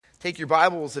Take your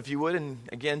Bibles, if you would, and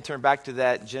again turn back to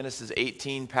that Genesis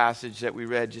 18 passage that we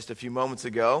read just a few moments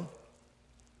ago.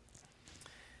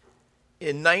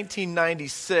 In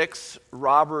 1996,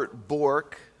 Robert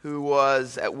Bork, who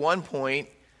was at one point,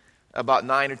 about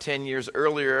 9 or 10 years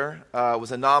earlier,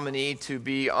 was a nominee to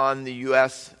be on the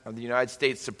United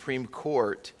States Supreme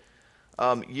Court.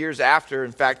 Years after,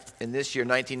 in fact, in this year,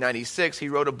 1996, he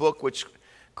wrote a book which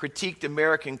critiqued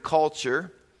American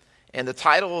culture. And the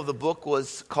title of the book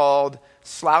was called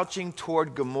Slouching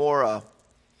Toward Gomorrah.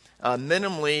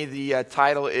 Minimally, the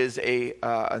title is a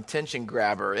attention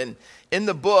grabber. And in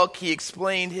the book, he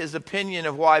explained his opinion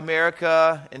of why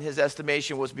America, in his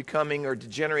estimation, was becoming or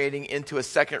degenerating into a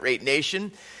second-rate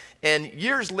nation. And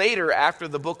years later, after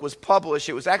the book was published,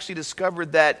 it was actually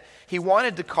discovered that he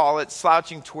wanted to call it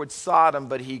Slouching Toward Sodom,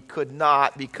 but he could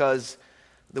not because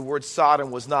the word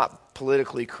Sodom was not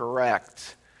politically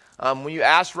correct. When you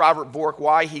asked Robert Bork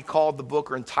why he called the book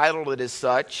or entitled it as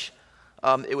such,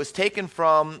 it was taken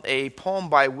from a poem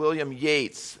by William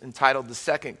Yeats entitled The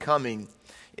Second Coming.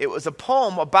 It was a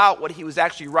poem about what he was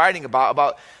actually writing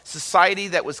about society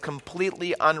that was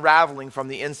completely unraveling from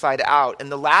the inside out.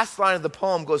 And the last line of the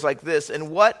poem goes like this: "And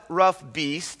what rough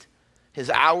beast, his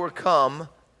hour come,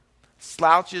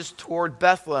 slouches toward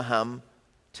Bethlehem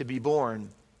to be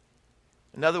born?"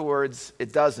 In other words,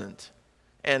 it doesn't.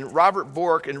 And Robert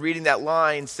Bork, in reading that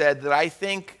line, said that I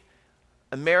think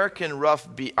our American rough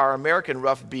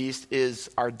beast is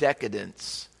our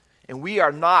decadence. And we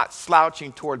are not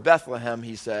slouching toward Bethlehem,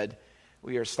 he said.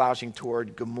 We are slouching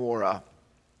toward Gomorrah.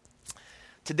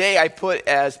 Today I put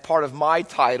as part of my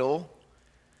title,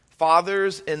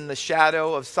 Fathers in the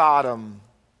Shadow of Sodom.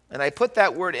 And I put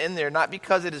that word in there not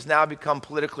because it has now become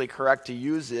politically correct to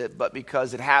use it, but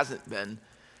because it hasn't been.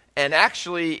 And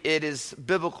actually, it is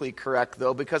biblically correct,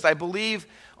 though, because I believe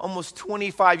almost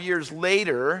 25 years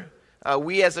later,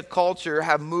 we as a culture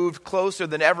have moved closer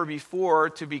than ever before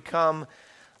to become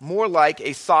more like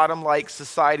a Sodom-like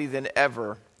society than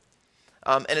ever.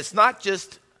 And it's not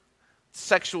just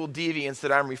sexual deviance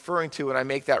that I'm referring to when I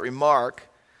make that remark.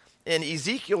 In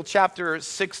Ezekiel chapter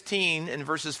 16, in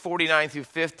verses 49 through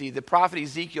 50, the prophet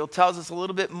Ezekiel tells us a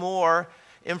little bit more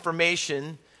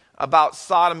information about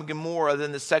Sodom and Gomorrah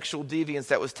than the sexual deviance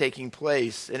that was taking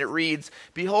place. And it reads,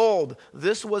 "Behold,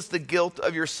 this was the guilt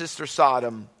of your sister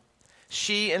Sodom.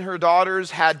 She and her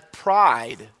daughters had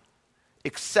pride,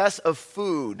 excess of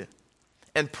food,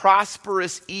 and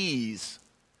prosperous ease,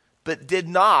 but did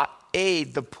not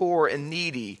aid the poor and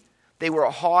needy. They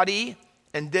were haughty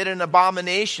and did an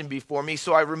abomination before me,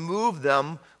 so I removed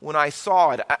them when I saw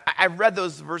it." I've read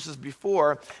those verses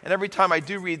before, and every time I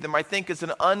do read them, I think it's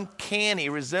an uncanny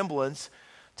resemblance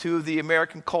to the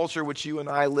American culture which you and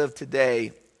I live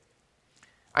today.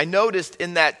 I noticed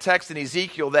in that text in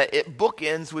Ezekiel that it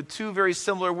bookends with two very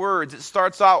similar words. It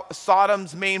starts out,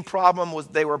 Sodom's main problem was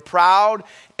they were proud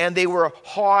and they were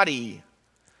haughty.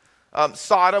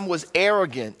 Sodom was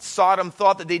arrogant. Sodom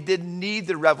thought that they didn't need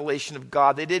the revelation of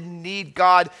God. They didn't need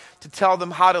God to tell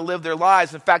them how to live their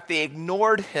lives. In fact, they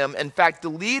ignored him. In fact,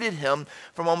 deleted him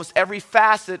from almost every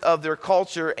facet of their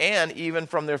culture and even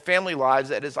from their family lives.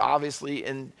 That is obviously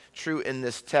true in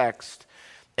this text.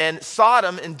 And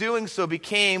Sodom, in doing so,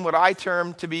 became what I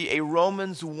term to be a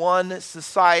Romans 1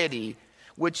 society,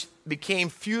 which became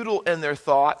futile in their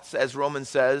thoughts, as Romans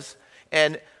says,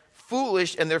 and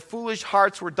foolish, and their foolish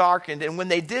hearts were darkened. And when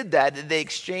they did that, they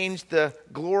exchanged the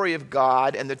glory of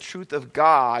God and the truth of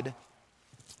God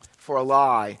for a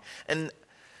lie. And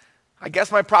I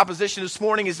guess my proposition this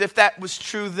morning is, if that was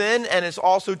true then and it's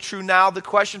also true now, the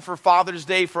question for Father's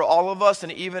Day for all of us,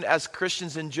 and even as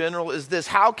Christians in general, is this: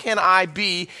 how can I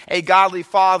be a godly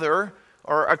father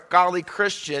or a godly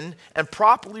Christian and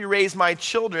properly raise my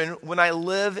children when I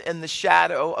live in the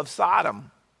shadow of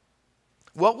Sodom?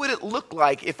 What would it look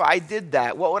like if I did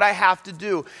that? What would I have to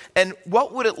do? And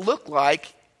what would it look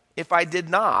like if I did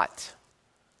not?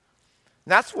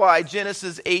 And that's why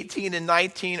Genesis 18 and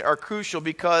 19 are crucial,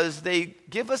 because they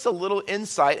give us a little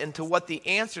insight into what the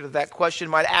answer to that question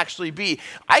might actually be.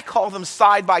 I call them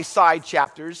side-by-side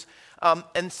chapters.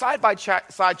 And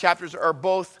side-by-side chapters are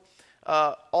both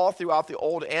all throughout the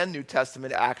Old and New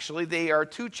Testament, actually. They are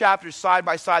two chapters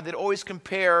side-by-side that always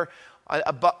compare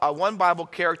one Bible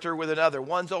character with another.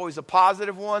 One's always a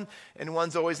positive one, and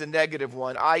one's always a negative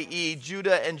one, i.e.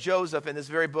 Judah and Joseph in this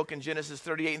very book in Genesis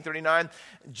 38 and 39.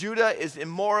 Judah is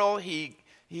immoral. He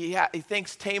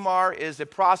thinks Tamar is a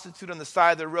prostitute on the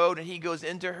side of the road, and he goes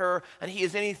into her, and he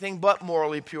is anything but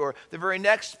morally pure. The very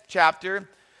next chapter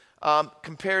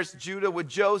compares Judah with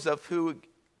Joseph, who,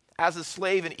 as a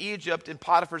slave in Egypt in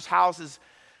Potiphar's house, is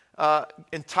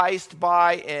enticed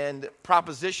by and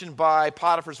propositioned by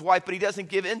Potiphar's wife, but he doesn't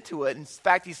give into it. In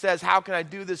fact, he says, how can I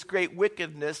do this great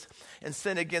wickedness and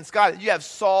sin against God? You have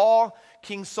Saul,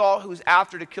 King Saul, who's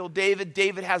after to kill David.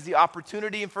 David has the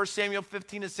opportunity in 1 Samuel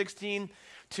 15 and 16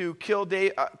 to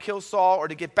kill Saul or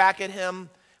to get back at him,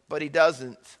 but he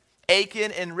doesn't.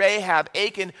 Achan and Rahab.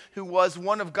 Achan, who was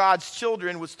one of God's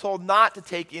children, was told not to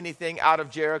take anything out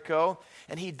of Jericho,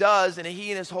 and he does, and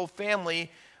he and his whole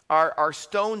family are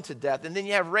stoned to death. And then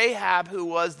you have Rahab, who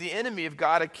was the enemy of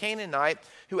God, a Canaanite,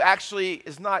 who actually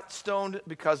is not stoned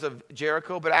because of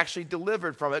Jericho, but actually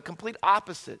delivered from it. Complete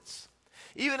opposites.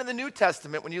 Even in the New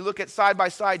Testament, when you look at side by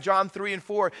side, John 3 and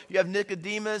 4, you have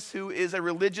Nicodemus, who is a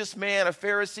religious man, a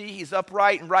Pharisee. He's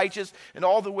upright and righteous in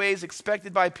all the ways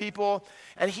expected by people,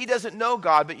 and he doesn't know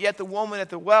God. But yet the woman at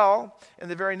the well, in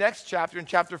the very next chapter, in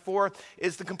chapter 4,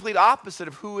 is the complete opposite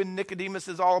of who Nicodemus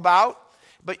is all about.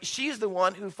 But she's the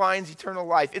one who finds eternal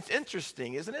life. It's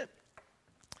interesting, isn't it?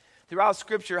 Throughout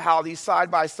Scripture, how these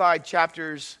side-by-side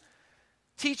chapters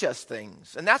teach us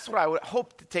things. And that's what I would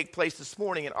hope to take place this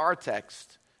morning in our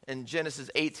text in Genesis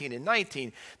 18 and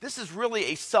 19. This is really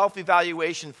a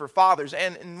self-evaluation for fathers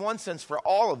and in one sense for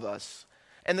all of us.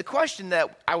 And the question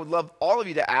that I would love all of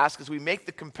you to ask as we make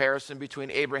the comparison between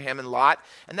Abraham and Lot,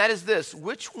 and that is this: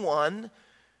 which one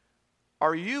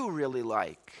are you really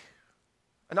like?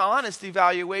 An honest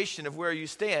evaluation of where you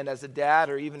stand as a dad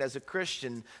or even as a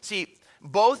Christian. See,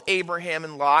 both Abraham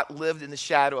and Lot lived in the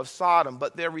shadow of Sodom,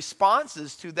 but their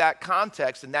responses to that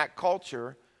context and that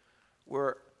culture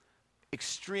were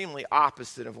extremely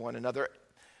opposite of one another.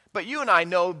 But you and I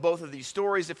know both of these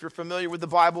stories. If you're familiar with the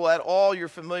Bible at all, you're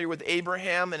familiar with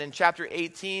Abraham. And in chapter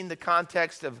 18, the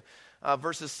context of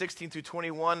verses 16 through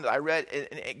 21 that I read,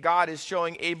 and God is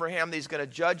showing Abraham that he's going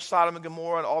to judge Sodom and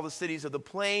Gomorrah and all the cities of the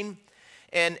plain.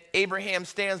 And Abraham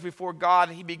stands before God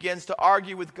and he begins to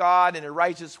argue with God in a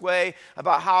righteous way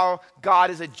about how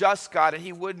God is a just God and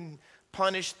he wouldn't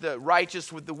punish the righteous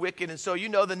with the wicked. And so you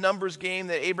know the numbers game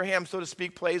that Abraham, so to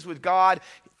speak, plays with God.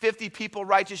 50 people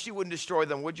righteous, you wouldn't destroy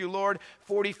them, would you, Lord?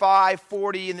 45,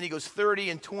 40, and then he goes 30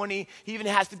 and 20. He even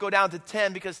has to go down to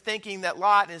 10 because thinking that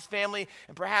Lot and his family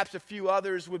and perhaps a few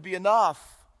others would be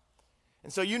enough.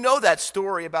 And so you know that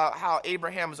story about how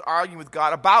Abraham was arguing with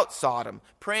God about Sodom,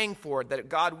 praying for it, that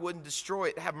God wouldn't destroy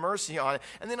it, have mercy on it.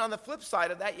 And then on the flip side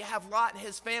of that, you have Lot and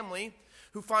his family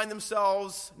who find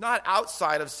themselves not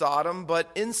outside of Sodom,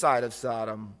 but inside of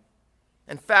Sodom.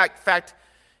 In fact,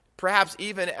 perhaps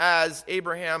even as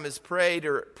Abraham has prayed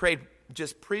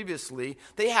just previously,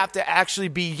 they have to actually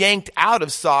be yanked out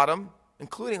of Sodom,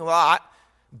 including Lot,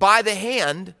 by the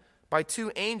hand by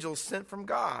two angels sent from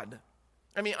God.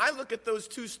 I mean, I look at those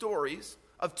two stories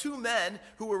of two men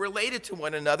who were related to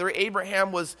one another.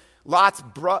 Abraham was Lot's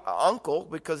uncle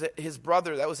because that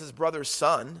was his brother's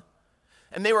son.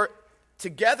 And they were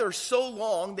together so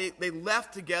long, they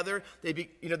left together.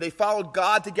 They followed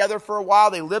God together for a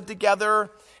while. They lived together.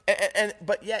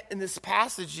 But yet in this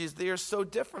passage, they are so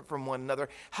different from one another.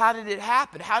 How did it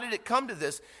happen? How did it come to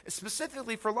this?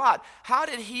 Specifically for Lot, how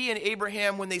did he and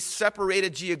Abraham, when they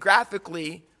separated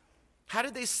geographically, how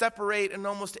did they separate in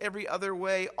almost every other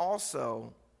way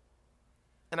also?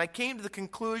 And I came to the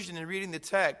conclusion in reading the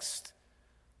text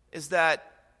is that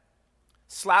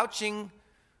slouching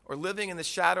or living in the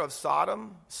shadow of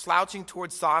Sodom, slouching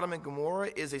towards Sodom and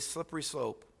Gomorrah is a slippery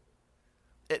slope.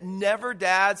 It never,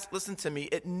 dads, listen to me,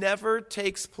 it never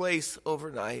takes place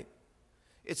overnight.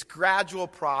 It's a gradual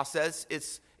process.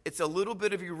 It's a little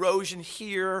bit of erosion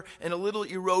here and a little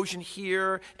erosion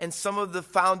here, and some of the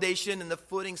foundation and the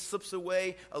footing slips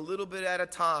away a little bit at a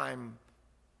time.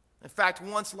 In fact,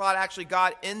 once Lot actually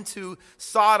got into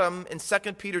Sodom, in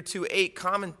 2 Peter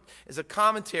 2:8 is a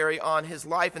commentary on his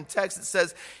life and text. It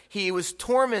says he was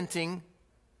tormenting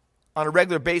on a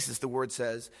regular basis, the word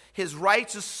says, his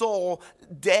righteous soul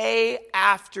day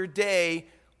after day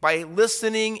by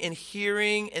listening and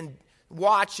hearing and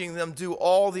watching them do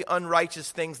all the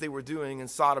unrighteous things they were doing in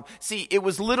Sodom. See, it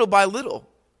was little by little.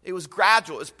 It was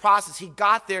gradual. It was process. He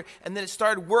got there, and then it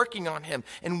started working on him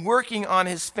and working on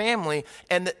his family.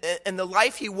 And the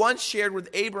life he once shared with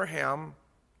Abraham,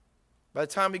 by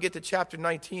the time we get to chapter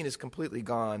 19, is completely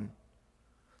gone.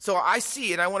 So I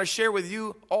see, and I want to share with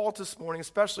you all this morning,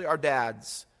 especially our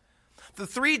dads, the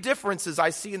three differences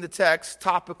I see in the text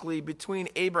topically between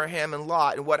Abraham and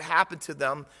Lot and what happened to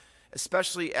them,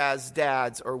 especially as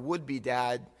dads or would-be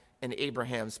dad in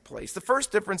Abraham's place. The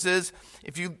first difference is,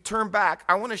 if you turn back,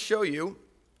 I want to show you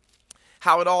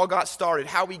how it all got started,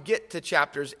 how we get to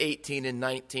chapters 18 and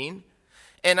 19.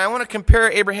 And I want to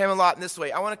compare Abraham and Lot in this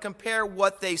way. I want to compare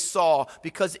what they saw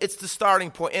because it's the starting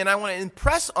point. And I want to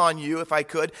impress on you, if I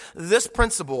could, this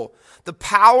principle. The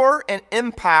power and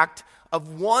impact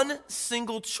of one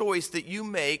single choice that you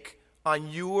make on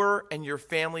your and your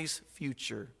family's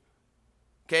future.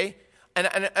 Okay?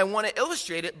 And I want to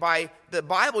illustrate it by the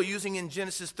Bible using in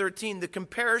Genesis 13 the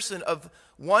comparison of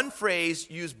one phrase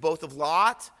used both of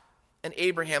Lot and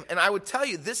Abraham. And I would tell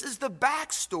you, this is the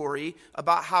backstory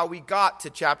about how we got to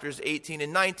chapters 18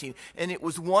 and 19. And it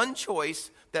was one choice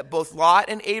that both Lot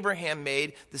and Abraham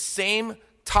made, the same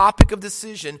topic of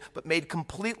decision, but made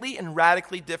completely and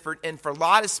radically different. And for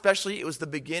Lot especially, it was the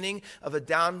beginning of a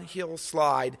downhill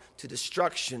slide to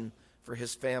destruction for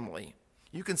his family.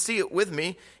 You can see it with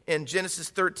me in Genesis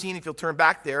 13, if you'll turn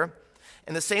back there.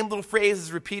 And the same little phrase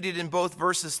is repeated in both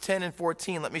verses 10 and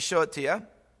 14. Let me show it to you.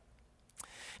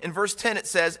 In verse 10 it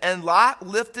says, and Lot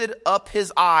lifted up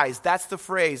his eyes. That's the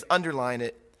phrase. Underline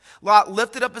it. Lot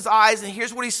lifted up his eyes, and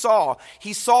here's what he saw.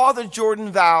 He saw the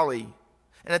Jordan Valley.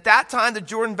 And at that time, the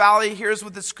Jordan Valley, here's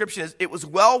what the description is. It was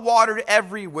well watered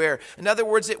everywhere. In other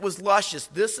words, it was luscious.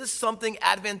 This is something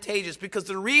advantageous because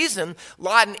the reason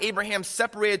Lot and Abraham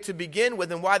separated to begin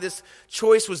with and why this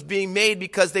choice was being made,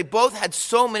 because they both had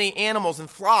so many animals and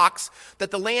flocks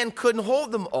that the land couldn't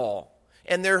hold them all.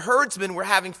 And their herdsmen were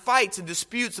having fights and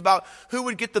disputes about who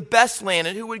would get the best land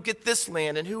and who would get this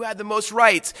land and who had the most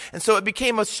rights. And so it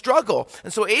became a struggle.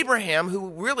 And so Abraham,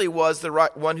 who really was the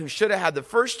one who should have had the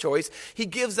first choice, he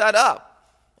gives that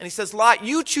up. And he says, Lot,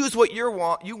 you choose what you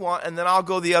want, and then I'll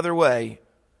go the other way.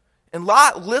 And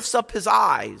Lot lifts up his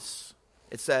eyes,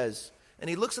 it says,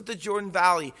 and he looks at the Jordan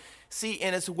Valley. See,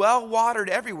 and it's well watered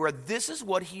everywhere. This is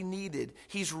what he needed.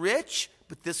 He's rich,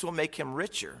 but this will make him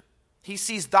richer. He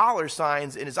sees dollar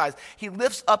signs in his eyes. He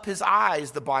lifts up his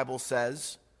eyes, the Bible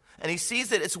says, and he sees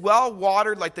that it's well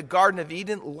watered like the Garden of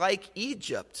Eden, like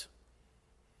Egypt.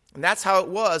 And that's how it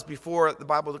was before. The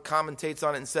Bible commentates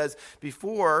on it and says,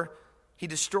 before he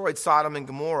destroyed Sodom and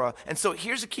Gomorrah. And so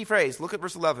here's a key phrase. Look at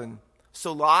verse 11.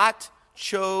 So Lot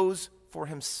chose for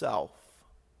himself.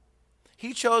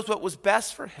 He chose what was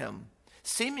best for him.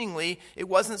 Seemingly, it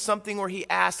wasn't something where he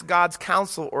asked God's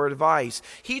counsel or advice.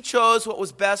 He chose what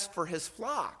was best for his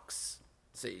flocks.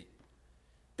 See,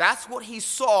 that's what he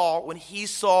saw when he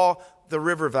saw the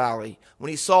river valley, when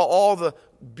he saw all the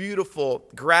beautiful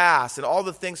grass and all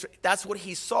the things. That's what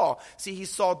he saw. See, he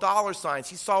saw dollar signs.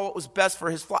 He saw what was best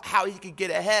for his flock, how he could get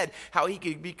ahead, how he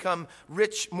could become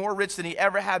rich, more rich than he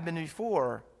ever had been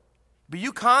before. But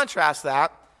you contrast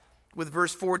that with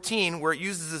verse 14, where it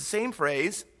uses the same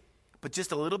phrase, but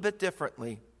just a little bit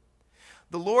differently.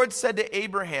 The Lord said to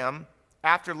Abraham,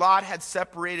 after Lot had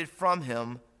separated from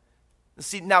him,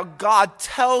 see, now God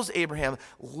tells Abraham,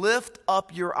 lift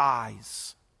up your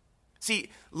eyes.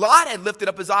 See, Lot had lifted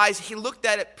up his eyes. He looked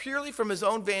at it purely from his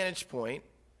own vantage point,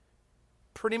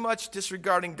 pretty much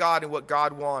disregarding God and what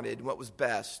God wanted and what was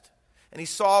best. And he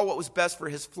saw what was best for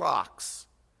his flocks.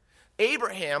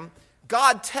 Abraham,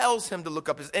 God tells him to look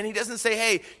up and he doesn't say,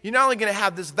 hey, you're not only going to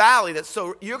have this valley,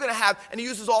 you're going to have, and he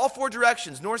uses all four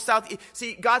directions, north, south, east.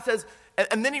 See, God says,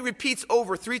 and then he repeats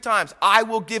over 3 times, I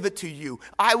will give it to you,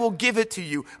 I will give it to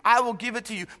you, I will give it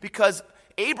to you, because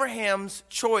Abraham's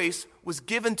choice was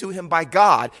given to him by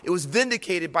God. It was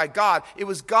vindicated by God. It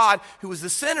was God who was the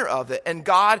center of it, and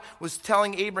God was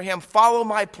telling Abraham, follow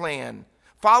my plan,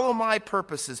 follow my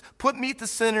purposes, put me at the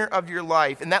center of your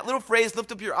life. And that little phrase,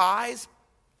 lift up your eyes,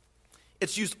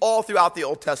 it's used all throughout the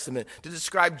Old Testament to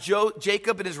describe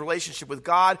Jacob and his relationship with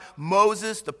God,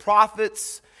 Moses, the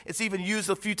prophets. It's even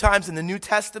used a few times in the New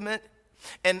Testament.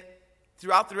 And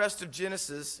throughout the rest of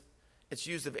Genesis, it's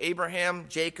used of Abraham,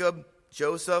 Jacob,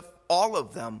 Joseph, all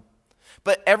of them.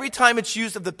 But every time it's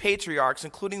used of the patriarchs,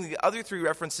 including the other 3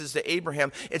 references to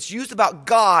Abraham, it's used about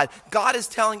God. God is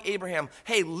telling Abraham,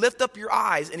 hey, lift up your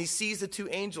eyes. And he sees the 2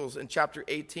 angels in chapter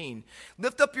 18.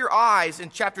 Lift up your eyes in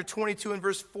chapter 22 and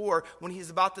verse 4 when he's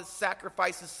about to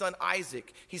sacrifice his son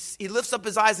Isaac. He lifts up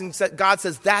his eyes and God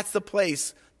says, that's the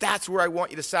place. That's where I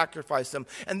want you to sacrifice him.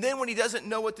 And then when he doesn't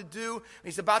know what to do,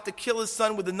 he's about to kill his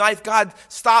son with a knife, God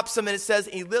stops him, and it says,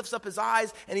 and he lifts up his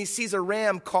eyes and he sees a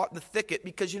ram caught in the thicket.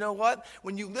 Because you know what?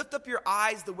 When you lift up your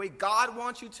eyes the way God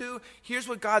wants you to, here's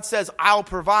what God says, I'll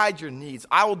provide your needs.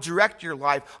 I will direct your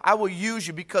life. I will use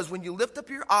you. Because when you lift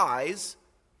up your eyes,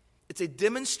 it's a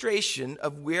demonstration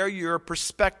of where your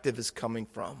perspective is coming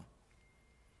from.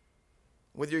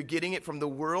 Whether you're getting it from the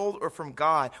world or from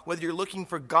God, whether you're looking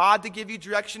for God to give you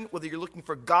direction, whether you're looking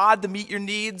for God to meet your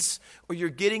needs, or you're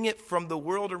getting it from the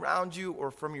world around you or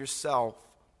from yourself.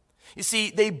 You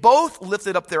see, they both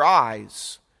lifted up their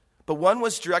eyes, but one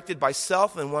was directed by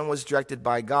self and one was directed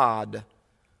by God.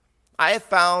 I have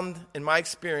found in my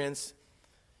experience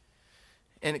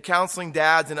in counseling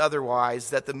dads and otherwise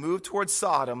that the move towards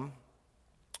Sodom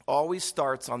always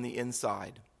starts on the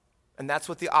inside. And that's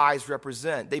what the eyes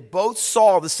represent. They both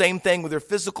saw the same thing with their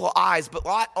physical eyes, but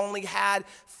Lot only had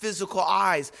physical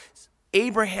eyes.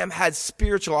 Abraham had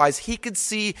spiritual eyes. He could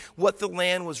see what the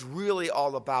land was really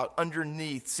all about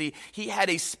underneath. See, he had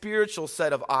a spiritual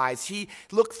set of eyes. He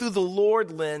looked through the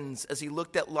Lord lens as he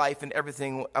looked at life and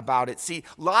everything about it. See,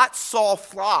 Lot saw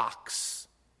flocks.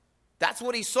 That's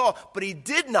what he saw. But he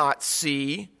did not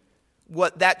see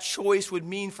what that choice would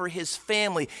mean for his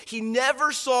family.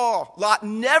 Lot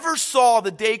never saw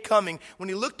the day coming when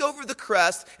he looked over the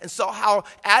crest and saw how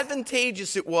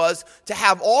advantageous it was to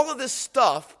have all of this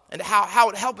stuff and how it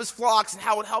would help his flocks and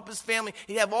how it would help his family.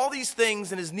 He'd have all these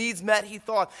things and his needs met, he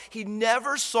thought. He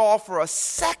never saw for a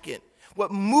second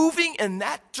what moving in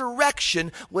that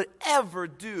direction would ever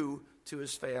do to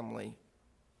his family.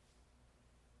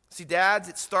 See, dads,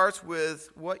 it starts with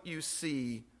what you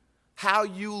see, how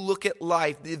you look at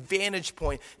life, the vantage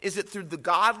point. Is it through the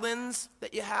God lens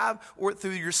that you have or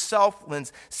through your self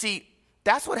lens? See,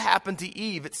 that's what happened to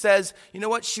Eve. It says, you know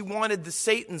what? She wanted the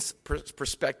Satan's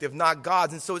perspective, not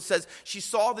God's. And so it says she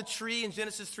saw the tree in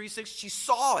Genesis 3:6. She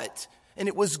saw it, and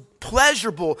it was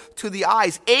pleasurable to the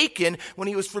eyes. Achan, when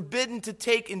he was forbidden to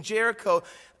take in Jericho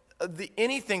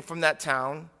anything from that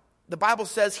town, the Bible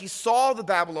says he saw the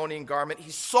Babylonian garment,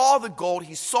 he saw the gold,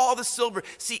 he saw the silver.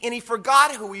 See, and he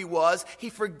forgot who he was, he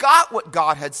forgot what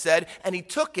God had said, and he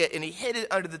took it and he hid it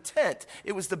under the tent.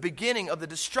 It was the beginning of the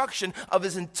destruction of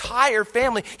his entire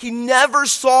family. He never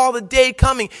saw the day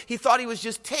coming. He thought he was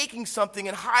just taking something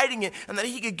and hiding it and that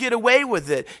he could get away with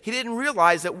it. He didn't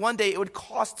realize that one day it would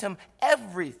cost him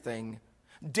everything.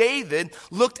 David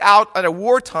looked out at a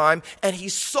wartime and he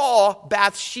saw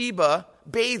Bathsheba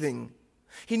bathing.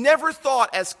 He never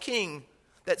thought as king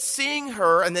that seeing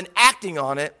her and then acting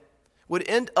on it would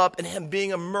end up in him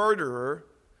being a murderer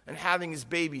and having his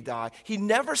baby die. He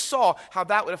never saw how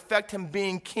that would affect him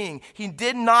being king. He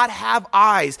did not have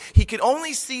eyes. He could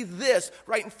only see this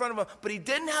right in front of him, but he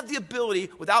didn't have the ability,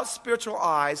 without spiritual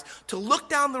eyes, to look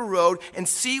down the road and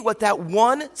see what that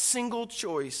one single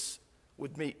choice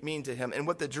would mean to him and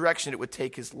what the direction it would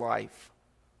take his life.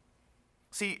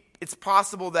 See, it's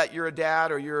possible that you're a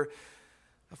dad or you're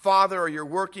a father or you're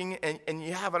working and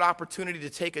you have an opportunity to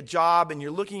take a job and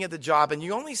you're looking at the job and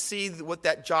you only see what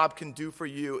that job can do for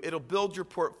you. It'll build your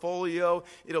portfolio.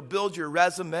 It'll build your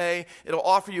resume. It'll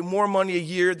offer you more money a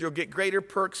year. You'll get greater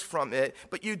perks from it.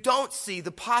 But you don't see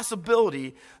the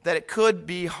possibility that it could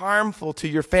be harmful to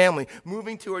your family.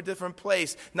 Moving to a different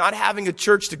place. Not having a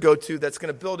church to go to that's going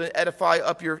to build and edify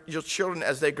up your children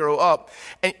as they grow up.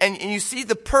 And you see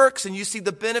the perks and you see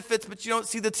the benefits, but you don't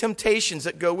see the temptations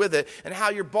that go with it and how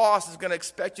your boss is going to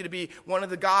expect you to be one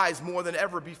of the guys more than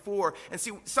ever before. And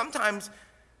see, sometimes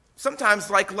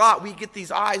like Lot, we get these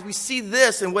eyes, we see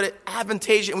this and what it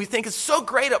advantageous, and we think it's so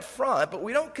great up front, but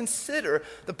we don't consider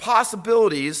the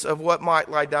possibilities of what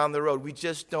might lie down the road. We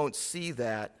just don't see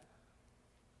that.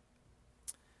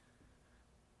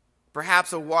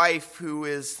 Perhaps a wife who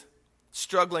is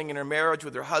struggling in her marriage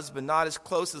with her husband, not as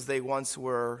close as they once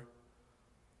were.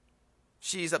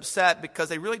 She's upset because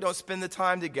they really don't spend the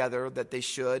time together that they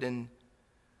should, and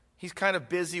he's kind of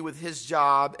busy with his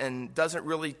job and doesn't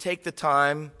really take the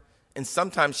time, and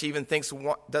sometimes she even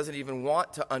doesn't even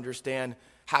want to understand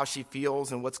how she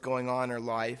feels and what's going on in her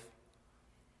life.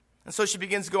 And so she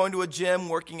begins going to a gym,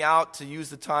 working out to use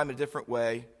the time a different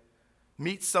way,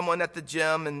 meets someone at the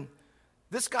gym, and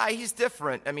this guy, he's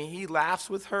different. I mean, he laughs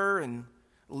with her and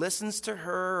listens to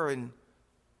her, and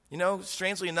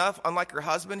strangely enough, unlike her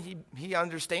husband, he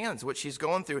understands what she's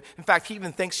going through. In fact, he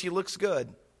even thinks she looks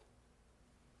good.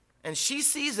 And she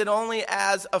sees it only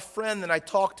as a friend that I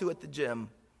talk to at the gym.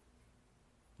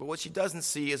 But what she doesn't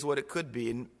see is what it could be,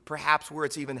 and perhaps where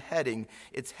it's even heading.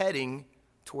 It's heading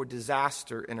toward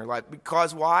disaster in her life.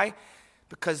 Because why?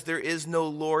 Because there is no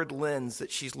Lord lens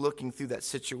that she's looking through that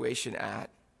situation at.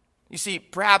 You see,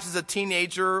 perhaps as a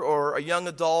teenager or a young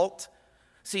adult,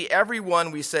 see,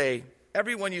 everyone you say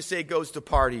goes to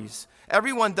parties.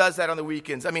 Everyone does that on the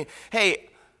weekends. I mean, hey,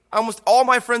 almost all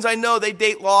my friends I know, they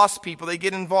date lost people. They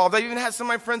get involved. I even have some of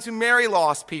my friends who marry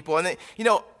lost people. And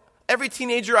every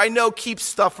teenager I know keeps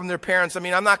stuff from their parents. I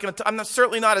mean, I'm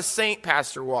certainly not a saint,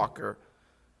 Pastor Walker.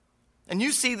 And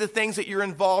you see the things that you're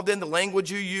involved in, the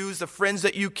language you use, the friends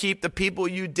that you keep, the people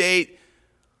you date.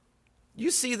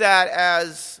 You see that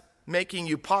as making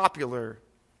you popular.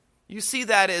 You see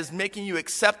that as making you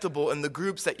acceptable in the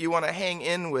groups that you want to hang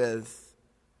in with.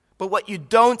 But what you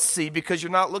don't see, because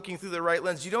you're not looking through the right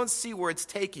lens, you don't see where it's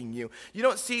taking you. You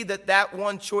don't see that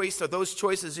one choice or those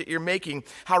choices that you're making,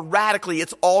 how radically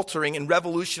it's altering and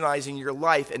revolutionizing your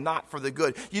life and not for the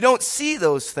good. You don't see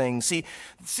those things.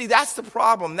 See, that's the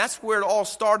problem. That's where it all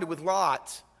started with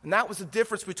Lot. And that was the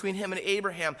difference between him and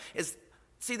Abraham.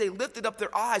 See, they lifted up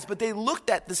their eyes, but they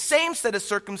looked at the same set of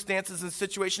circumstances and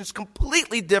situations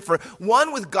completely different.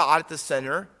 One with God at the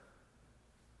center,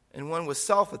 and one with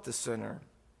self at the center.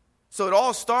 So it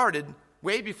all started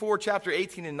way before chapter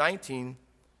 18 and 19,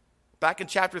 back in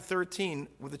chapter 13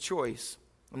 with a choice.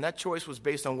 And that choice was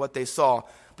based on what they saw.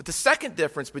 But the second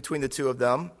difference between the two of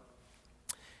them,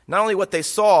 not only what they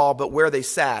saw, but where they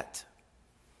sat.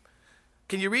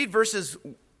 Can you read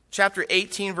chapter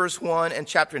 18, verse 1, and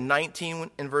chapter 19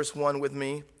 and verse 1 with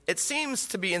me? It seems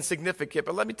to be insignificant,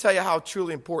 but let me tell you how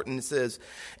truly important this is.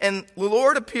 And the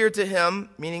Lord appeared to him,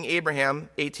 meaning Abraham,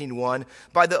 18:1,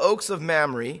 by the oaks of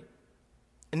Mamre.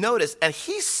 And notice, and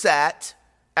he sat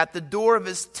at the door of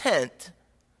his tent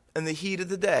in the heat of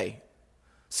the day.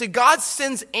 See, God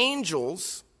sends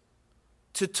angels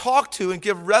to talk to and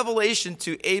give revelation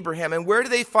to Abraham. And where do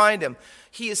they find him?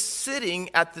 He is sitting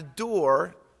at the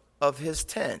door of his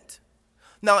tent.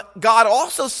 Now, God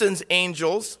also sends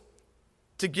angels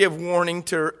to give warning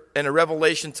and a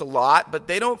revelation to Lot, but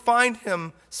they don't find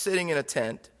him sitting in a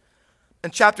tent.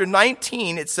 In chapter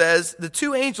 19, it says, the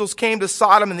two angels came to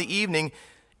Sodom in the evening.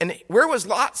 And where was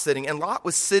Lot sitting? And Lot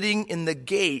was sitting in the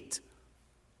gate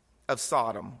of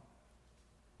Sodom.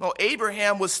 Well,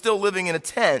 Abraham was still living in a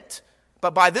tent.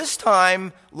 But by this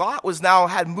time, Lot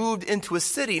had moved into a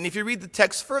city. And if you read the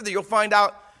text further, you'll find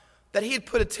out that he had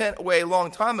put a tent away a long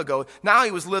time ago. Now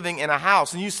he was living in a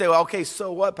house. And you say, well, okay,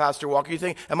 so what, Pastor Walker? You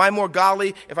think, am I more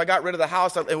godly if I got rid of the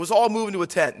house? It was all moving to a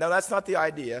tent. No, that's not the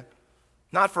idea.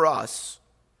 Not for us.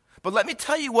 But let me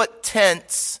tell you what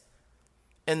tents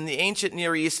in the ancient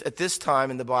Near East at this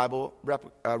time in the Bible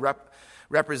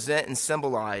represent and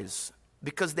symbolize,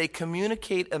 because they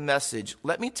communicate a message.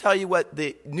 Let me tell you what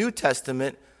the New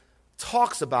Testament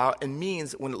talks about and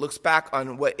means when it looks back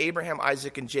on what Abraham,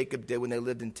 Isaac, and Jacob did when they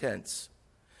lived in tents.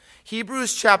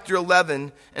 Hebrews chapter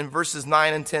 11 and verses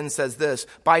 9 and 10 says this,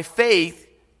 by faith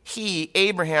he,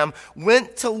 Abraham,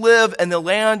 went to live in the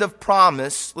land of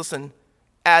promise, listen,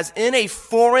 as in a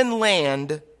foreign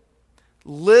land,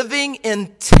 living in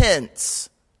tents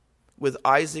with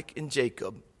Isaac and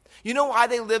Jacob. You know why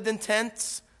they lived in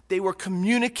tents? They were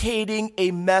communicating a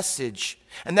message.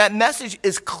 And that message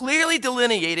is clearly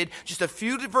delineated just a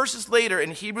few verses later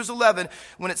in Hebrews 11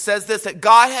 when it says this, that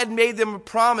God had made them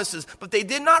promises, but they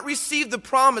did not receive the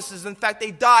promises. In fact,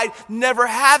 they died never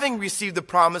having received the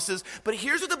promises. But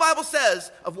here's what the Bible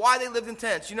says of why they lived in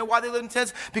tents. You know why they lived in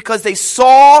tents? Because they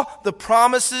saw the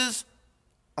promises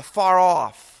afar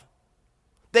off.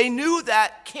 They knew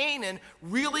that Canaan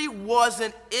really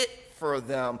wasn't it for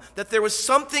them. That there was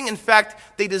something, in fact,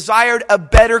 they desired a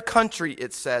better country,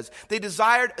 it says. They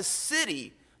desired a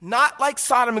city, not like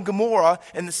Sodom and Gomorrah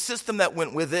and the system that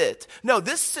went with it. No,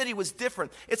 this city was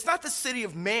different. It's not the city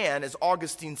of man, as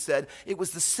Augustine said. It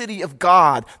was the city of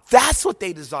God. That's what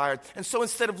they desired. And so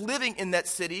instead of living in that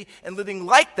city and living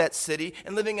like that city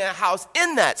and living in a house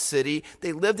in that city,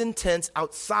 they lived in tents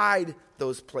outside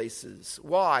those places.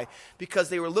 Why? Because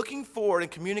they were looking forward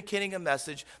and communicating a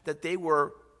message that they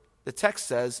were, the text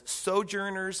says,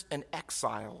 sojourners and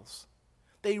exiles.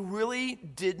 They really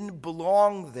didn't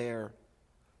belong there.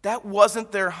 That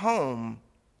wasn't their home.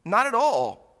 Not at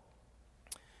all.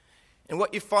 And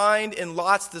what you find in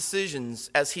Lot's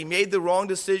decisions, as he made the wrong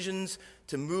decisions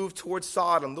to move towards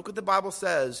Sodom, look what the Bible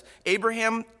says.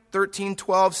 Abraham,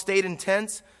 13:12, stayed in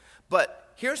tents.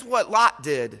 But here's what Lot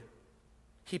did.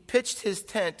 He pitched his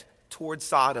tent towards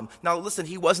Sodom. Now listen,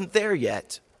 he wasn't there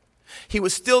yet. He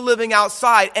was still living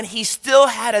outside, and he still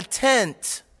had a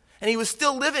tent. And he was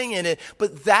still living in it.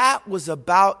 But that was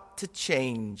about to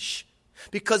change.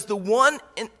 Because the one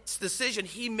decision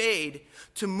he made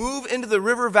to move into the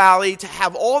river valley, to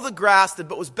have all the grass that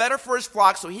was better for his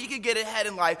flock so he could get ahead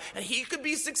in life and he could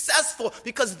be successful,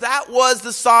 because that was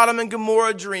the Sodom and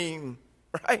Gomorrah dream,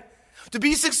 right? To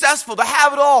be successful, to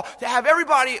have it all, to have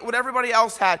what everybody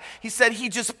else had. He said he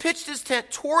just pitched his tent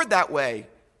toward that way.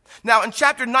 Now in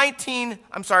chapter 14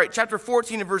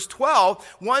 and verse 12,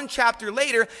 one chapter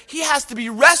later, he has to be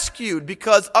rescued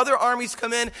because other armies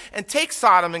come in and take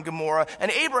Sodom and Gomorrah,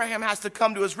 and Abraham has to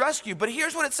come to his rescue. But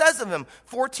here's what it says of him,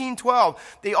 14:12.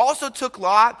 They also took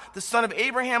Lot, the son of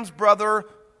Abraham's brother,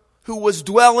 who was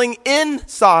dwelling in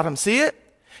Sodom. See it?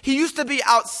 He used to be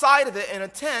outside of it in a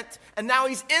tent, and now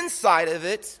he's inside of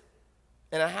it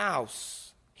in a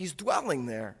house. He's dwelling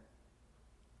there.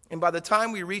 And by the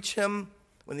time we reach him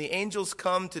When the angels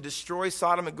come to destroy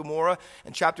Sodom and Gomorrah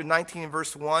in chapter 19 and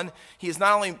verse 1, he has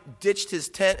not only ditched his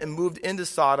tent and moved into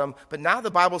Sodom, but now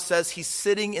the Bible says he's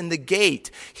sitting in the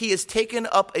gate. He has taken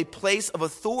up a place of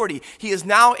authority. He is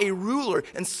now a ruler.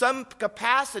 In some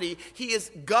capacity, he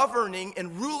is governing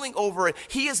and ruling over it.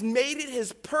 He has made it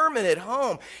his permanent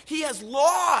home. He has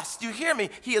lost, you hear me,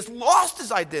 he has lost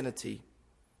his identity.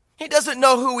 He doesn't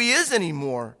know who he is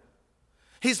anymore.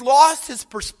 He's lost his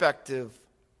perspective.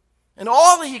 And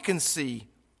all that he can see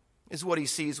is what he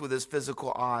sees with his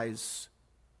physical eyes.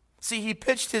 See, he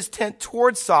pitched his tent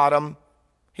toward Sodom,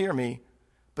 hear me,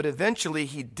 but eventually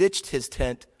he ditched his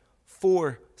tent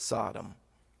for Sodom,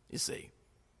 you see.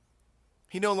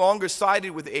 He no longer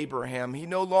sided with Abraham. He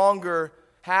no longer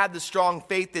had the strong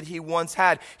faith that he once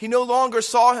had. He no longer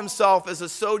saw himself as a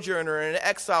sojourner and an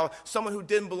exile, someone who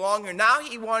didn't belong here. Now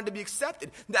he wanted to be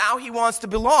accepted. Now he wants to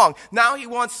belong. Now he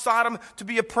wants Sodom to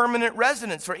be a permanent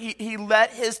residence. He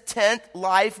let his tent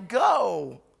life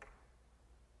go.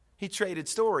 He traded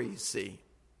stories, see.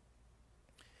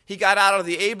 He got out of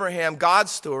the Abraham, God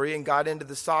story, and got into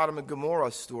the Sodom and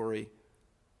Gomorrah story.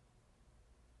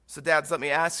 So dads, let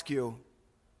me ask you,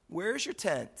 where's your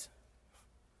tent?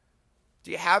 Do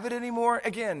you have it anymore?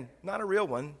 Again, not a real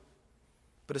one,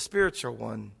 but a spiritual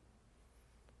one.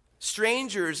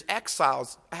 Strangers,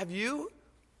 exiles, have you?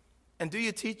 And do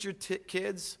you teach your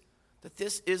kids that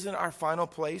this isn't our final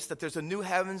place, that there's a new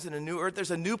heavens and a new earth? There's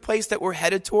a new place that we're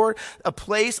headed toward, a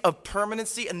place of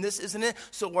permanency, and this isn't it.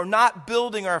 So we're not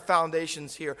building our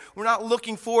foundations here. We're not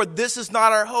looking forward. This is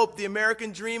not our hope. The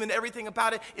American dream and everything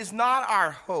about it is not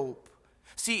our hope.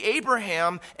 See,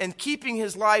 Abraham, and keeping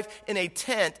his life in a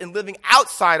tent and living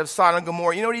outside of Sodom and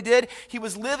Gomorrah, you know what he did? He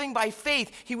was living by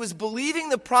faith. He was believing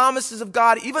the promises of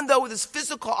God, even though with his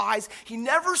physical eyes, he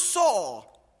never saw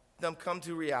them come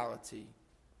to reality.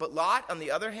 But Lot, on the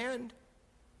other hand,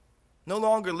 no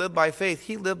longer lived by faith.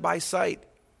 He lived by sight.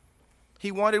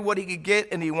 He wanted what he could get,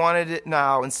 and he wanted it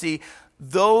now. And see,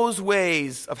 those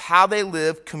ways of how they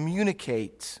live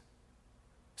communicate.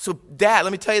 So, Dad,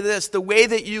 let me tell you this. The way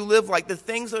that you live, like the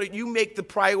things that you make the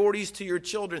priorities to your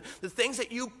children, the things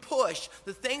that you push,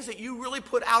 the things that you really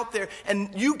put out there,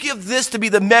 and you give this to be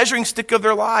the measuring stick of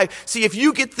their life. See, if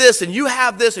you get this, and you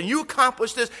have this, and you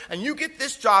accomplish this, and you get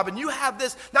this job, and you have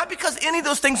this, not because any of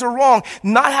those things are wrong,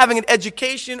 not having an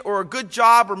education or a good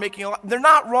job or making a lot, they're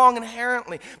not wrong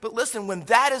inherently. But listen, when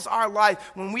that is our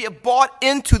life, when we have bought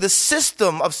into the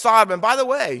system of Sodom, and by the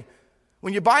way,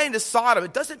 when you buy into Sodom,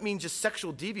 it doesn't mean just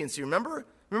sexual deviancy. Remember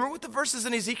what the verses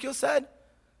in Ezekiel said?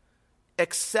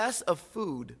 Excess of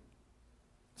food.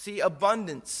 See,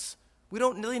 abundance. We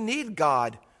don't really need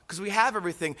God because we have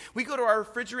everything. We go to our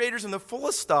refrigerators and they're full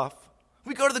of stuff.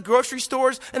 We go to the grocery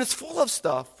stores and it's full of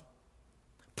stuff.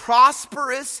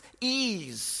 Prosperous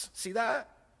ease. See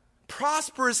that?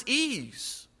 Prosperous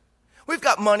ease. We've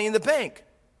got money in the bank.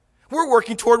 We're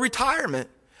working toward retirement.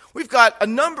 We've got a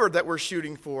number that we're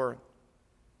shooting for.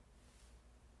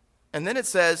 And then it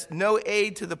says, no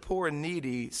aid to the poor and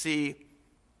needy. See,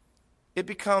 it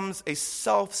becomes a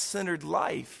self-centered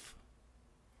life.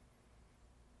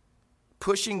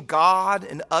 Pushing God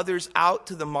and others out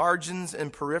to the margins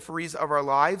and peripheries of our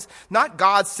lives. Not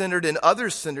God-centered and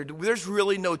others-centered. There's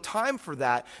really no time for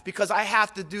that because I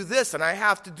have to do this and I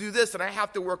have to do this and I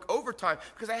have to work overtime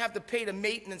because I have to pay to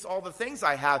maintenance all the things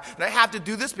I have. And I have to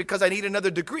do this because I need another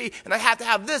degree and I have to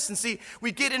have this. And see,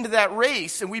 we get into that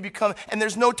race and we become, and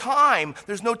there's no time.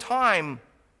 There's no time.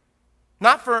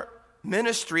 Not for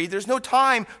ministry. There's no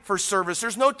time for service.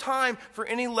 There's no time for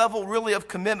any level really of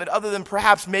commitment other than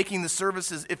perhaps making the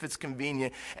services if it's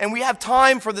convenient. And we have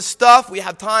time for the stuff. We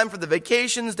have time for the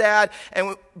vacations, Dad.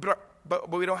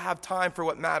 But we don't have time for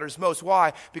what matters most.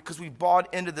 Why? Because we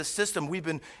bought into the system. We've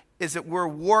been, we're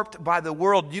warped by the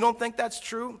world. You don't think that's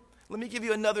true? Let me give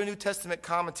you another New Testament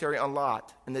commentary on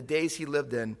Lot and the days he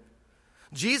lived in.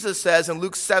 Jesus says in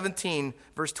Luke 17,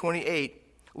 verse 28,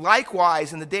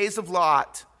 likewise in the days of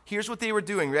Lot, here's what they were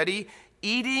doing. Ready?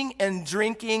 Eating and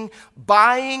drinking,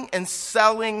 buying and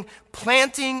selling,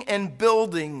 planting and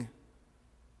building.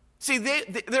 See,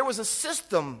 there was a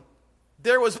system.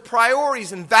 There was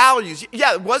priorities and values.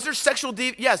 Yeah, was there sexual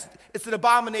deviance? Yes, it's an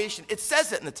abomination. It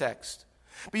says it in the text.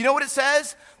 But you know what it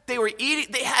says? They were eating.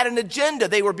 They had an agenda.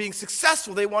 They were being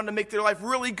successful. They wanted to make their life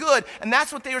really good. And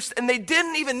that's what they were. And they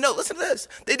didn't even know. Listen to this.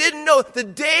 They didn't know the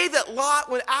day that Lot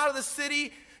went out of the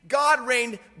city, God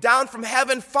rained down from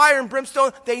heaven fire and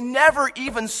brimstone. They never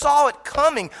even saw it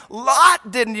coming. Lot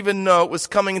didn't even know it was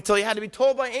coming until he had to be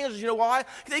told by angels. You know why?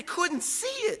 They couldn't see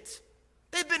it.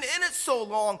 They've been in it so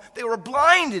long, they were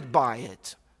blinded by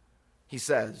it, he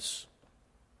says.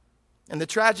 And the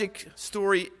tragic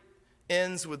story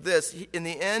ends with this. In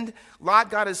the end, Lot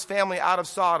got his family out of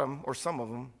Sodom, or some of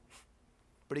them,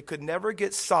 but he could never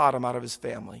get Sodom out of his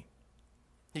family.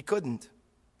 He couldn't.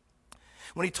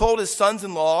 When he told his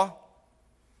sons-in-law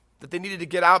that they needed to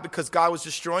get out because God was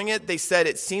destroying it, they said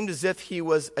it seemed as if he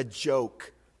was a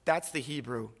joke. That's the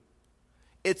Hebrew.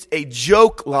 It's a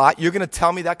joke, Lot. You're going to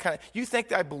tell me that kind of... You think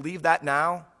that I believe that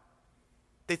now?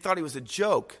 They thought he was a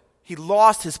joke. He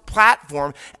lost his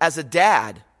platform as a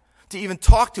dad to even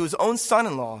talk to his own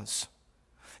son-in-laws.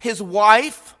 His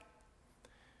wife,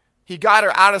 he got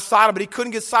her out of Sodom, but he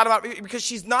couldn't get Sodom out because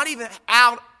she's not even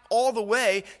out all the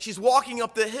way. She's walking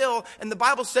up the hill, and the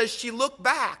Bible says she looked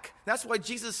back. That's why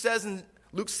Jesus says in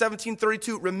Luke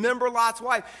 17:32, remember Lot's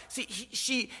wife.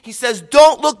 See, he says,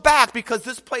 don't look back because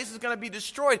this place is going to be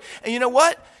destroyed. And you know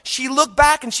what? She looked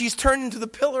back and she's turned into the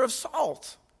pillar of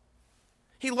salt.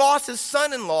 He lost his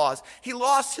son-in-laws. He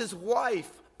lost his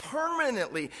wife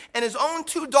permanently. And his own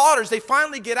 2 daughters, they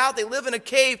finally get out. They live in a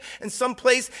cave in some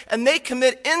place, and they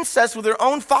commit incest with their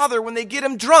own father when they get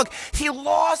him drunk. He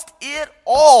lost it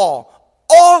all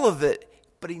of it.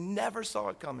 But he never saw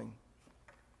it coming.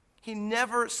 He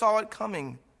never saw it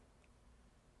coming.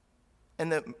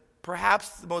 And perhaps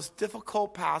the most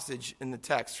difficult passage in the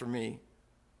text for me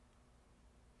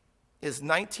is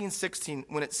 19:16,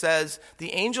 when it says,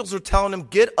 the angels are telling him,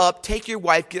 get up, take your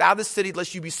wife, get out of the city,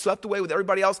 lest you be swept away with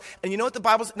everybody else. And you know what the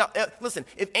Bible says? Now, listen,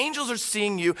 if angels are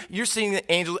seeing you, you're seeing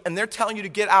the angels, and they're telling you to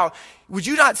get out, would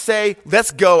you not say, let's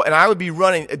go, and I would be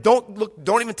running? Don't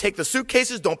even take the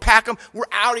suitcases, don't pack them, we're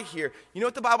out of here. You know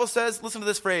what the Bible says? Listen to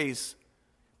this phrase.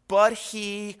 But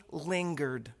he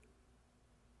lingered.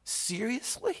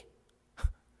 Seriously?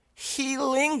 He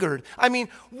lingered. I mean,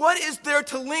 what is there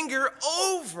to linger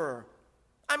over?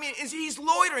 I mean, he's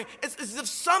loitering. It's as if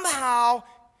somehow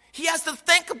he has to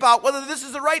think about whether this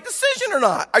is the right decision or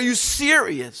not. Are you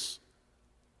serious?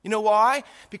 You know why?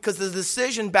 Because the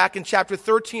decision back in chapter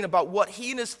 13 about what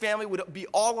he and his family would be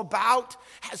all about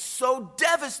has so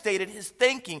devastated his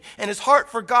thinking and his heart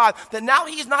for God that now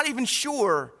he's not even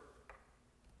sure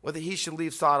whether he should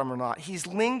leave Sodom or not. He's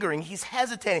lingering. He's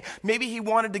hesitating. Maybe he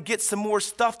wanted to get some more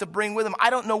stuff to bring with him. I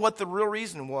don't know what the real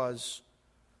reason was.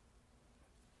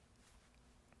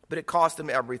 But it cost him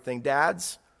everything.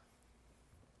 Dads,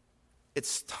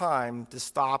 it's time to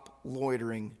stop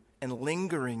loitering and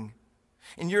lingering.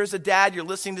 And you're as a dad, you're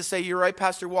listening to say, you're right,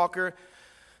 Pastor Walker.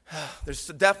 There's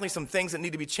definitely some things that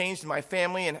need to be changed in my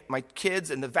family and my kids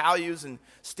and the values and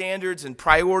standards and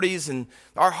priorities and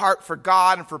our heart for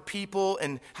God and for people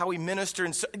and how we minister.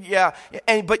 And so,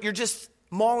 but you're just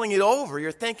mulling it over.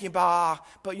 You're thinking about,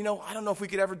 but I don't know if we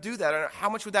could ever do that. How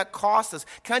much would that cost us?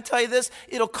 Can I tell you this?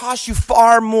 It'll cost you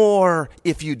far more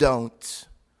if you don't.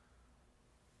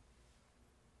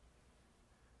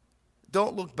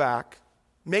 Don't look back.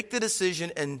 Make the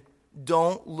decision and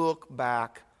don't look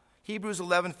back. Hebrews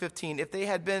 11:15, if they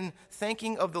had been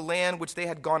thinking of the land which they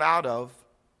had gone out of,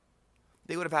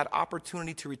 they would have had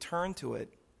opportunity to return to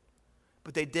it.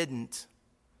 But they didn't.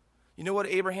 You know what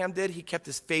Abraham did? He kept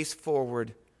his face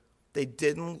forward. They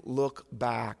didn't look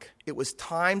back. It was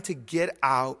time to get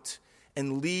out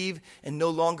and leave and no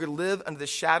longer live under the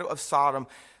shadow of Sodom.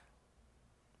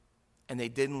 And they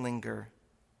didn't linger.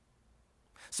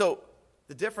 So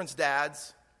the difference,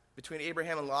 dads, between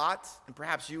Abraham and Lot, and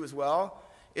perhaps you as well,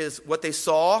 is what they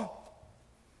saw,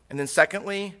 and then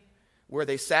secondly, where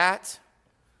they sat,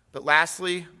 but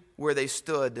lastly, where they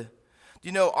stood. Do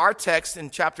you know our text in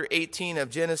chapter 18 of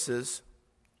Genesis,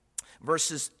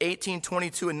 verses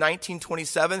 18:22 and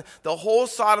 19:27, the whole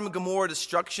Sodom and Gomorrah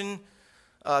destruction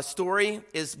story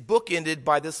is bookended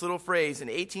by this little phrase. In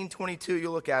 18:22,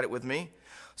 you'll look at it with me.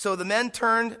 So the men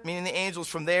turned, meaning the angels,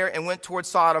 from there and went toward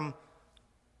Sodom.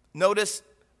 Notice,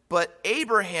 but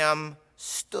Abraham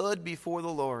stood before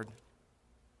the Lord.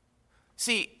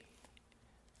 See,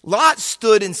 Lot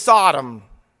stood in Sodom,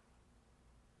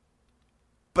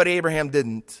 but Abraham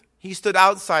didn't. He stood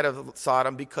outside of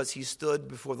Sodom because he stood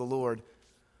before the Lord.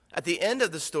 At the end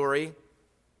of the story,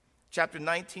 chapter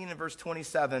 19 and verse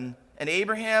 27, and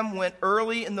Abraham went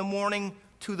early in the morning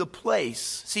to the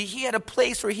place. See, he had a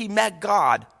place where he met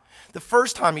God. The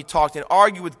first time he talked and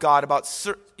argued with God about,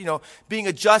 being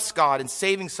a just God and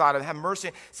saving Sodom, have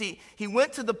mercy. See, he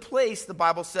went to the place, the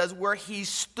Bible says, where he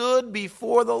stood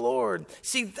before the Lord.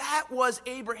 See, that was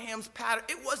Abraham's pattern.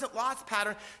 It wasn't Lot's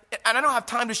pattern. And I don't have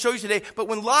time to show you today, but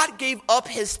when Lot gave up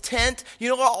his tent, you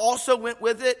know what also went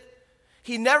with it?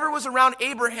 He never was around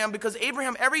Abraham because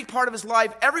Abraham, every part of his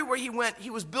life, everywhere he went, he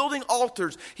was building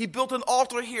altars. He built an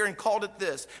altar here and called it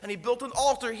this. And he built an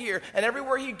altar here. And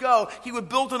everywhere he'd go, he would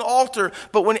build an altar.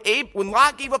 But when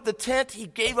Lot gave up the tent, he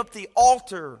gave up the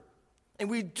altar. And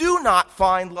we do not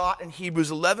find Lot in Hebrews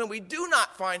 11. We do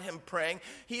not find him praying.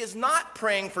 He is not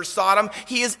praying for Sodom.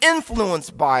 He is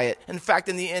influenced by it. In fact,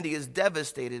 in the end, he is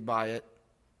devastated by it.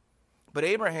 But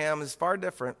Abraham is far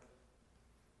different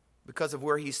because of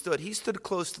where he stood. He stood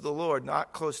close to the Lord,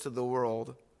 not close to the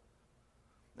world.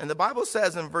 And the Bible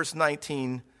says in verse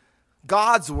 19,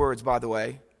 God's words, by the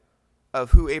way,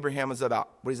 of who Abraham is about,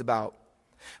 what he's about.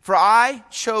 For I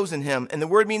chosen him, and the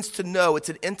word means to know. It's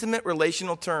an intimate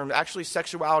relational term. Actually,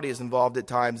 sexuality is involved at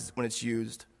times when it's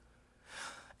used.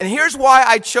 And here's why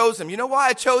I chose him. You know why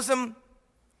I chose him?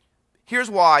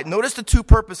 Here's why. Notice the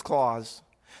two-purpose clause.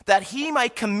 That he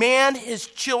might command his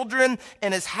children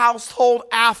and his household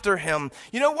after him.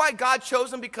 You know why God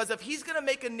chose him? Because if he's going to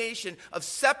make a nation of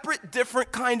separate,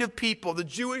 different kind of people, the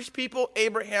Jewish people,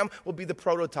 Abraham will be the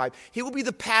prototype. He will be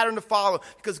the pattern to follow.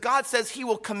 Because God says he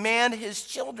will command his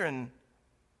children.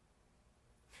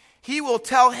 He will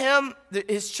tell him,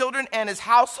 his children and his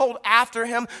household after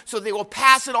him, so they will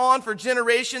pass it on for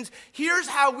generations. Here's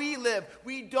how we live.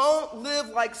 We don't live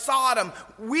like Sodom.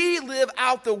 We live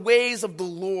out the ways of the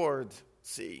Lord,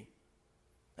 see.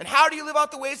 And how do you live out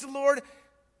the ways of the Lord?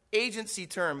 Agency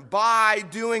term, by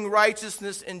doing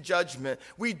righteousness and judgment.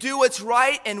 We do what's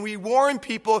right, and we warn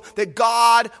people that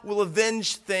God will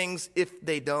avenge things if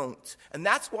they don't. And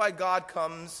that's why God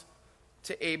comes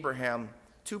to Abraham.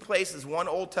 Two places, one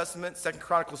Old Testament, 2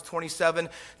 Chronicles 27,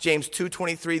 James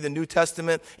 2:23, the New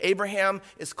Testament. Abraham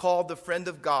is called the friend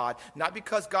of God, not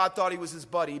because God thought he was his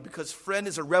buddy, because friend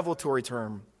is a revelatory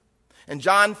term. In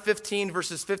John 15,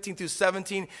 verses 15 through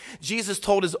 17, Jesus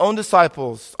told his own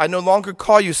disciples, I no longer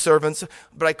call you servants,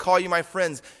 but I call you my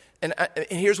friends. And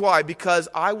here's why, because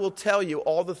I will tell you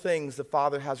all the things the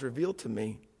Father has revealed to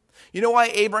me. You know why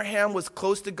Abraham was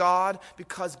close to God?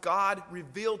 Because God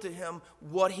revealed to him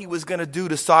what he was going to do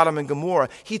to Sodom and Gomorrah.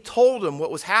 He told him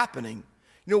what was happening.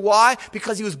 You know why?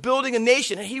 Because he was building a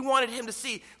nation, and he wanted him to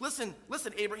see, listen,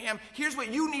 Abraham, here's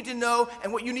what you need to know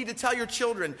and what you need to tell your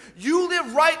children. You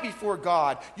live right before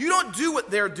God. You don't do what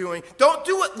they're doing. Don't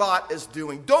do what Lot is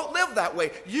doing. Don't live that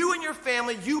way. You and your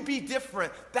family, you be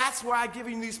different. That's why I'm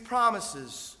giving you these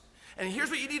promises. And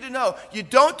here's what you need to know. You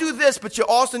don't do this, but you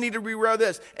also need to beware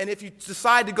this. And if you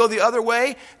decide to go the other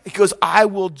way, it goes, I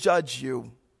will judge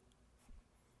you.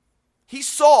 He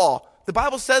saw. The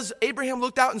Bible says Abraham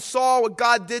looked out and saw what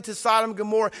God did to Sodom and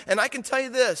Gomorrah. And I can tell you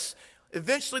this.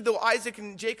 Eventually, though Isaac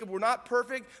and Jacob were not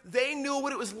perfect, they knew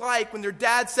what it was like when their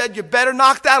dad said, you better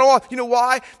knock that off. You know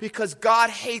why? Because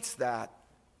God hates that.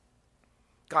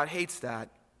 God hates that.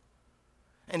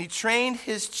 And he trained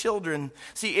his children.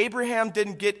 See, Abraham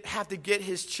didn't have to get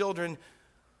his children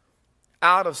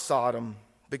out of Sodom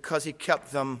because he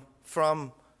kept them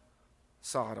from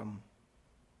Sodom.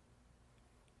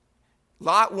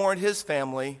 Lot warned his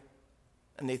family,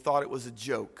 and they thought it was a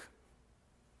joke.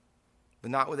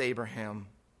 But not with Abraham,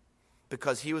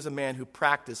 because he was a man who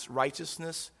practiced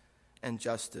righteousness and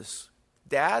justice.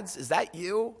 Dads, is that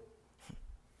you?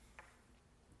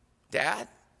 Dad?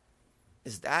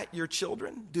 Is that your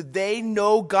children? Do they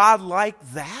know God like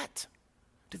that?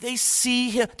 Do they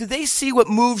see him? Do they see what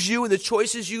moves you and the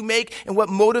choices you make and what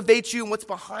motivates you and what's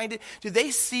behind it? Do they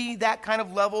see that kind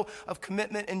of level of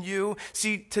commitment in you?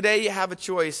 See, today you have a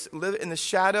choice. Live in the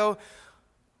shadow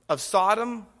of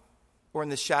Sodom or in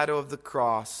the shadow of the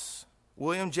cross.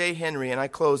 William J. Henry, and I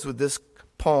close with this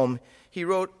poem. He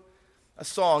wrote a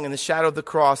song, In the Shadow of the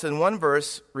Cross, and one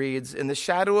verse reads, In the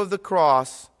shadow of the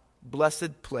cross,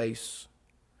 blessed place,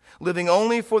 living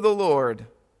only for the Lord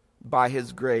by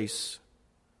his grace.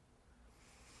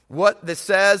 What he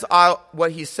says, I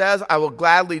will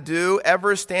gladly do,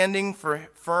 ever standing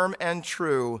firm and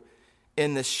true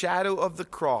in the shadow of the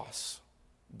cross,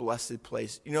 blessed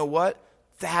place. You know what?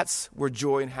 That's where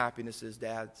joy and happiness is,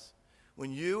 dads.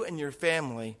 When you and your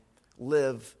family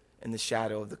live in the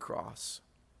shadow of the cross.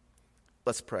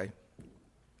 Let's pray.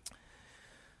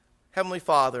 Heavenly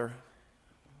Father,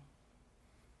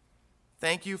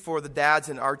 thank you for the dads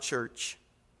in our church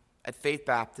at Faith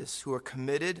Baptist who are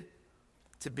committed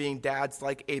to being dads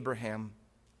like Abraham,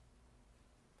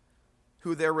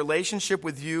 who their relationship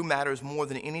with you matters more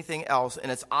than anything else,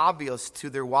 and it's obvious to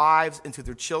their wives and to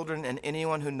their children and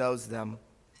anyone who knows them.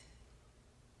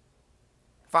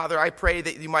 Father, I pray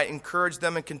that you might encourage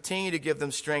them and continue to give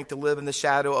them strength to live in the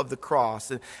shadow of the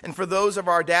cross. And for those of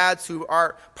our dads who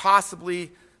are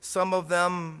possibly some of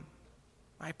them,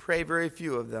 I pray very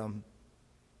few of them,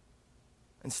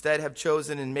 instead have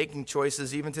chosen in making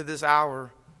choices even to this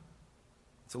hour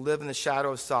to live in the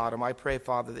shadow of Sodom. I pray,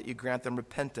 Father, that you grant them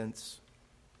repentance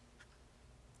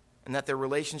and that their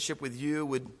relationship with you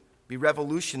would be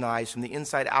revolutionized from the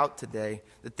inside out today,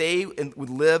 that they would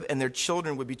live and their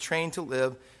children would be trained to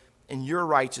live in your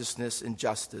righteousness and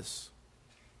justice.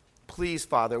 Please,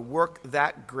 Father, work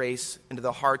that grace into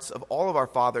the hearts of all of our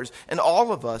fathers and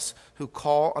all of us who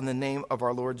call on the name of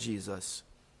our Lord Jesus.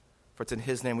 For it's in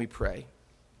his name we pray.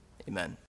 Amen.